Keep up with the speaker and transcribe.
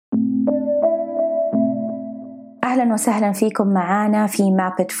أهلا وسهلا فيكم معانا في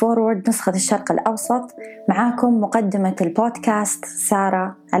مابت فورورد نسخة الشرق الأوسط. معاكم مقدمة البودكاست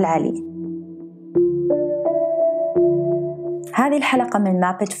سارة العلي. هذه الحلقة من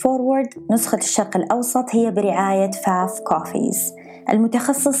مابت فورورد نسخة الشرق الأوسط هي برعاية فاف كوفيز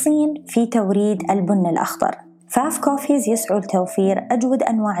المتخصصين في توريد البن الأخضر. فاف كوفيز يسعوا لتوفير أجود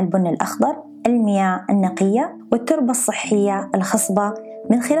أنواع البن الأخضر، المياه النقية والتربة الصحية الخصبة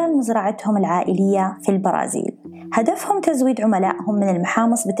من خلال مزرعتهم العائلية في البرازيل. هدفهم تزويد عملائهم من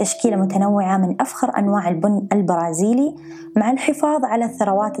المحامص بتشكيلة متنوعة من أفخر أنواع البن البرازيلي مع الحفاظ على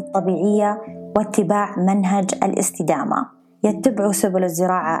الثروات الطبيعية واتباع منهج الاستدامة. يتبعوا سبل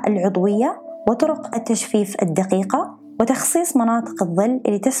الزراعة العضوية وطرق التجفيف الدقيقة وتخصيص مناطق الظل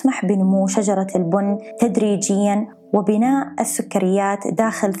اللي تسمح بنمو شجرة البن تدريجياً وبناء السكريات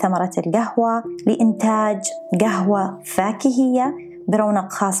داخل ثمرة القهوة لإنتاج قهوة فاكهية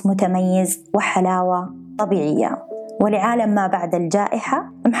برونق خاص متميز وحلاوة طبيعية. ولعالم ما بعد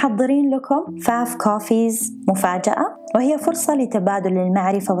الجائحة محضرين لكم فاف كوفيز مفاجأة، وهي فرصة لتبادل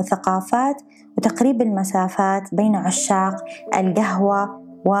المعرفة والثقافات وتقريب المسافات بين عشاق القهوة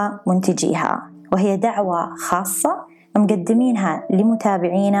ومنتجيها، وهي دعوة خاصة مقدمينها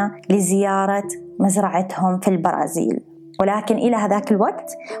لمتابعينا لزيارة مزرعتهم في البرازيل. ولكن إلى هذاك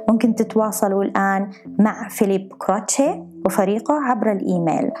الوقت ممكن تتواصلوا الآن مع فيليب كروتشي وفريقه عبر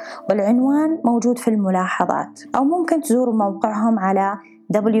الإيميل، والعنوان موجود في الملاحظات، أو ممكن تزوروا موقعهم على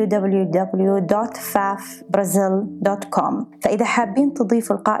www.fafbrazil.com. فإذا حابين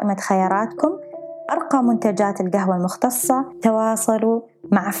تضيفوا لقائمة خياراتكم أرقى منتجات القهوة المختصة تواصلوا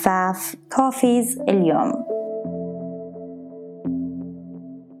مع فاف كوفيز اليوم.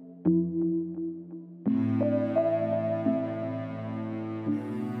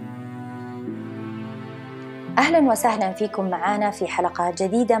 أهلا وسهلا فيكم معنا في حلقات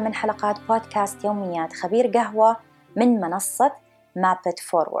جديدة من حلقات بودكاست يوميات خبير قهوة من منصة مابت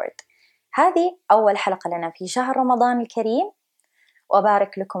فورورد. هذه أول حلقة لنا في شهر رمضان الكريم،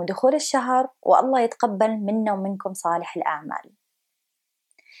 وأبارك لكم دخول الشهر والله يتقبل منا ومنكم صالح الأعمال.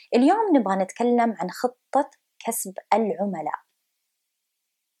 اليوم نبغى نتكلم عن خطة كسب العملاء.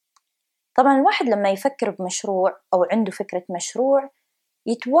 طبعا الواحد لما يفكر بمشروع أو عنده فكرة مشروع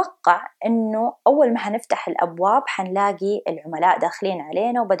يتوقع أنه أول ما هنفتح الأبواب حنلاقي العملاء داخلين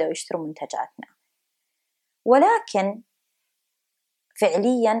علينا وبدأوا يشتروا منتجاتنا، ولكن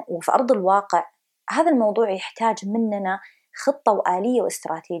فعلياً وفي أرض الواقع هذا الموضوع يحتاج مننا خطة وآلية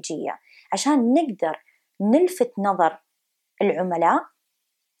واستراتيجية عشان نقدر نلفت نظر العملاء،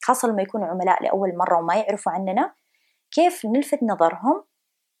 خاصة لما يكونوا عملاء لأول مرة وما يعرفوا عننا. كيف نلفت نظرهم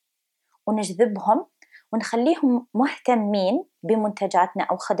ونجذبهم ونخليهم مهتمين بمنتجاتنا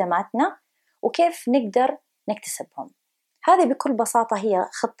أو خدماتنا، وكيف نقدر نكتسبهم. هذه بكل بساطة هي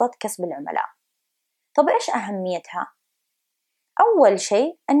خطة كسب العملاء. طب إيش أهميتها؟ أول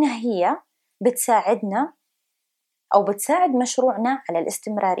شيء أنها هي بتساعدنا أو بتساعد مشروعنا على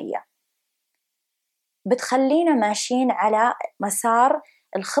الاستمرارية، بتخلينا ماشيين على مسار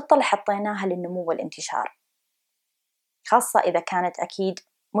الخطة اللي حطيناها للنمو والانتشار، خاصة إذا كانت أكيد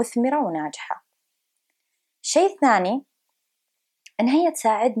مثمرة وناجحة. شيء ثاني أن هي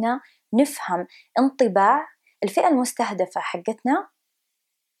تساعدنا نفهم انطباع الفئة المستهدفة حقتنا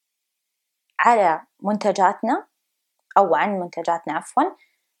على منتجاتنا أو عن منتجاتنا عفواً،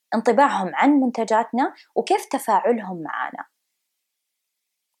 انطباعهم عن منتجاتنا وكيف تفاعلهم معنا.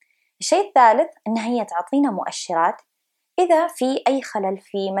 الشيء الثالث أن هي تعطينا مؤشرات إذا في أي خلل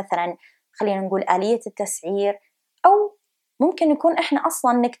في مثلاً خلينا نقول آلية التسعير، أو ممكن نكون إحنا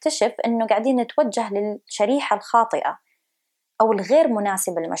أصلاً نكتشف أنه قاعدين نتوجه للشريحة الخاطئة أو الغير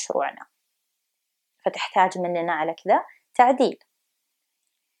مناسبة لمشروعنا، فتحتاج مننا على كذا تعديل.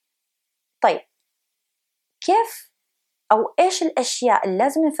 طيب كيف أو إيش الأشياء اللي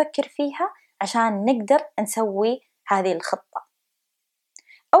لازم نفكر فيها عشان نقدر نسوي هذه الخطة؟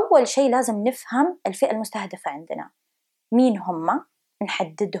 أول شيء لازم نفهم الفئة المستهدفة عندنا مين هم،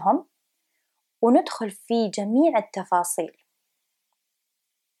 نحددهم وندخل في جميع التفاصيل،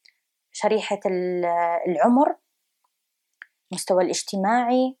 شريحة العمر، مستوى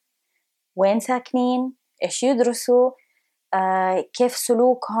الاجتماعي، وين ساكنين، إيش يدرسوا، كيف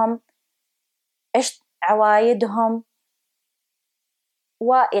سلوكهم، إيش عوايدهم،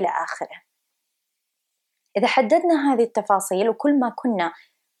 وإلى آخره. إذا حددنا هذه التفاصيل وكل ما كنا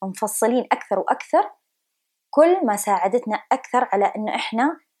مفصلين أكثر وأكثر، كل ما ساعدتنا أكثر على أنه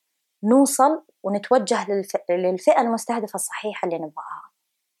إحنا نوصل ونتوجه للفئة المستهدفة الصحيحة اللي نبغاها.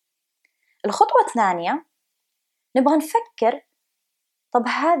 الخطوة الثانية نبغى نفكر، طب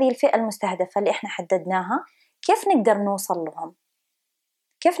هذه الفئة المستهدفة اللي إحنا حددناها كيف نقدر نوصل لهم؟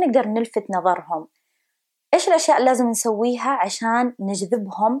 كيف نقدر نلفت نظرهم؟ إيش الأشياء اللي لازم نسويها عشان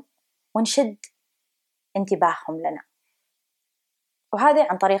نجذبهم ونشد انتباههم لنا؟ وهذه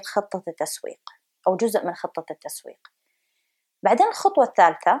عن طريق خطة التسويق أو جزء من خطة التسويق. بعدين الخطوة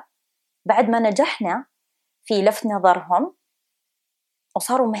الثالثة، بعد ما نجحنا في لفت نظرهم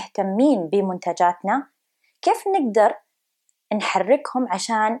وصاروا مهتمين بمنتجاتنا، كيف نقدر نحركهم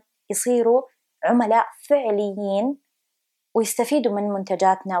عشان يصيروا عملاء فعليين ويستفيدوا من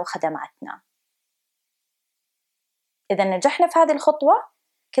منتجاتنا وخدماتنا؟ إذا نجحنا في هذه الخطوة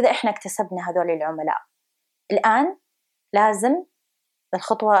كذا إحنا اكتسبنا هذول العملاء. الآن لازم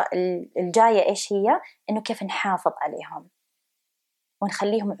الخطوة الجاية إيش هي؟ إنه كيف نحافظ عليهم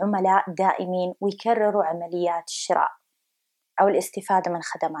ونخليهم عملاء دائمين ويكرروا عمليات الشراء أو الاستفادة من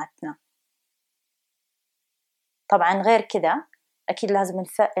خدماتنا. طبعا غير كذا أكيد لازم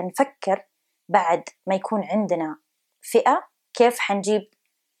نفكر بعد ما يكون عندنا فئة كيف حنجيب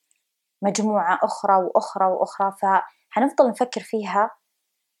مجموعة أخرى وأخرى وأخرى، فحنفضل نفكر فيها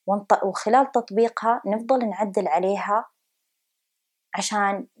وخلال تطبيقها نفضل نعدل عليها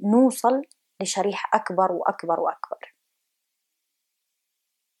عشان نوصل لشريحة أكبر وأكبر وأكبر.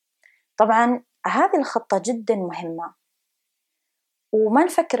 طبعا هذه الخطة جدا مهمة، وما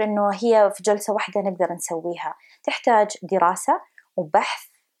نفكر إنه هي في جلسة واحدة نقدر نسويها، تحتاج دراسة وبحث،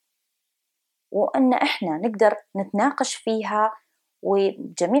 وأن إحنا نقدر نتناقش فيها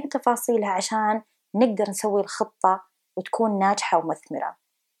وجميع تفاصيلها عشان نقدر نسوي الخطة وتكون ناجحة ومثمرة.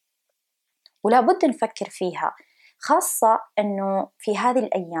 ولا بد نفكر فيها، خاصة أنه في هذه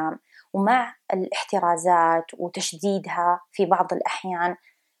الأيام ومع الاحترازات وتشديدها في بعض الأحيان،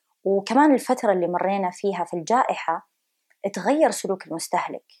 وكمان الفترة اللي مرينا فيها في الجائحة، تغير سلوك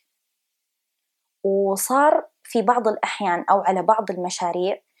المستهلك، وصار في بعض الأحيان أو على بعض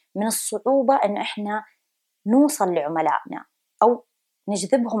المشاريع من الصعوبة أن إحنا نوصل لعملائنا أو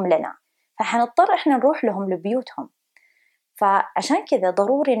نجذبهم لنا، فحنضطر إحنا نروح لهم لبيوتهم. فعشان كذا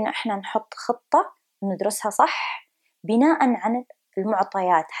ضروري إن إحنا نحط خطة ندرسها صح بناء عن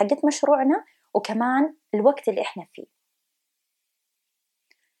المعطيات حقت مشروعنا وكمان الوقت اللي إحنا فيه.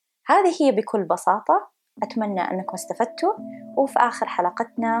 هذه هي بكل بساطة. أتمنى أنكم استفدتوا، وفي آخر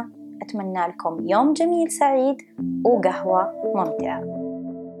حلقتنا أتمنى لكم يوم جميل سعيد وقهوة ممتعة.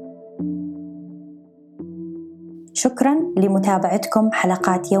 شكراً لمتابعتكم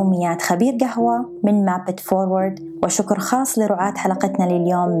حلقات يوميات خبير قهوة من مابت فورورد، وشكر خاص لرعاة حلقتنا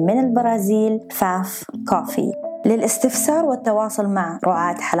لليوم من البرازيل فاف كوفي. للاستفسار والتواصل مع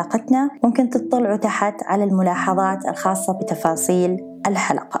رعاة حلقتنا ممكن تطلعوا تحت على الملاحظات الخاصة بتفاصيل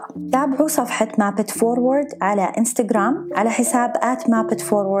الحلقة. تابعوا صفحة مابت فورورد على انستغرام على حساب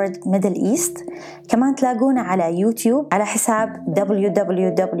 @mapitforwardmiddleeast. كمان تلاقونا على يوتيوب على حساب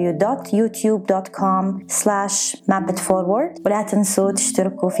www.youtube.com/mapitforward، ولا تنسوا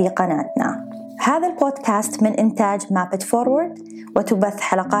تشتركوا في قناتنا. هذا البودكاست من إنتاج مابت فورورد، وتبث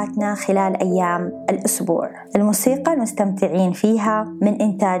حلقاتنا خلال أيام الأسبوع. الموسيقى المستمتعين فيها من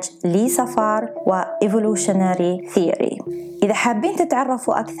إنتاج لي صفار وإيفولوشنري ثيوري. إذا حابين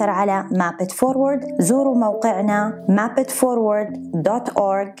تتعرفوا أكثر على مابت فورورد زوروا موقعنا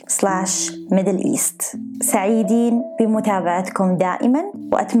mapitforward.org/middleeast. سعيدين بمتابعتكم دائما،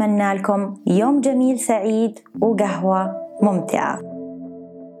 وأتمنى لكم يوم جميل سعيد وقهوة ممتعة.